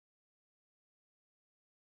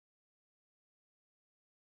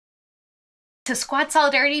Does squad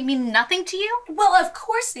solidarity mean nothing to you? Well, of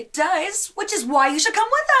course it does, which is why you should come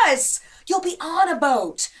with us. You'll be on a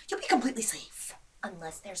boat. You'll be completely safe.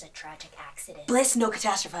 Unless there's a tragic accident. Bliss, no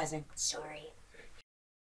catastrophizing. Sorry.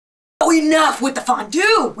 Oh, enough with the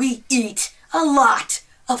fondue. We eat a lot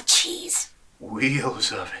of cheese.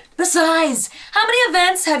 Wheels of it. Besides, how many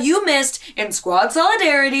events have you missed in squad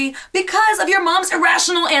solidarity because of your mom's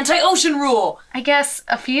irrational anti-ocean rule? I guess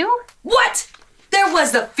a few? What? There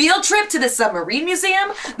was the field trip to the submarine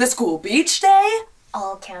museum, the school beach day,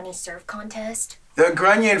 All-county surf contest, The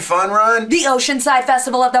Grunion Fun Run. the Oceanside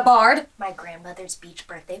Festival of the Bard, my grandmother's beach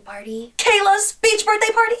birthday party. Kayla's beach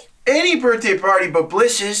birthday party. Any birthday party but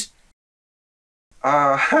Bliss's.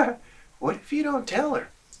 What if you don't tell her?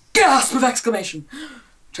 Gasp of exclamation.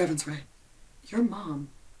 Trevin's right. Your mom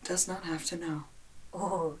does not have to know.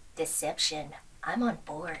 Ooh, deception. I'm on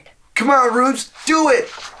board. Come on, Rubes, do it.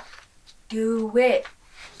 Do it.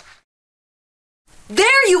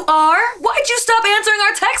 There you are! Why'd you stop answering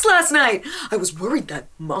our text last night? I was worried that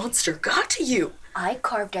monster got to you. I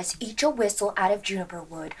carved us each a whistle out of juniper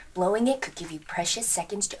wood. Blowing it could give you precious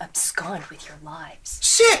seconds to abscond with your lives.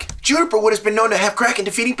 Sick! Juniper wood has been known to have Kraken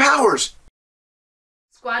defeating powers.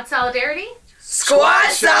 Squad solidarity?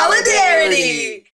 Squad solidarity!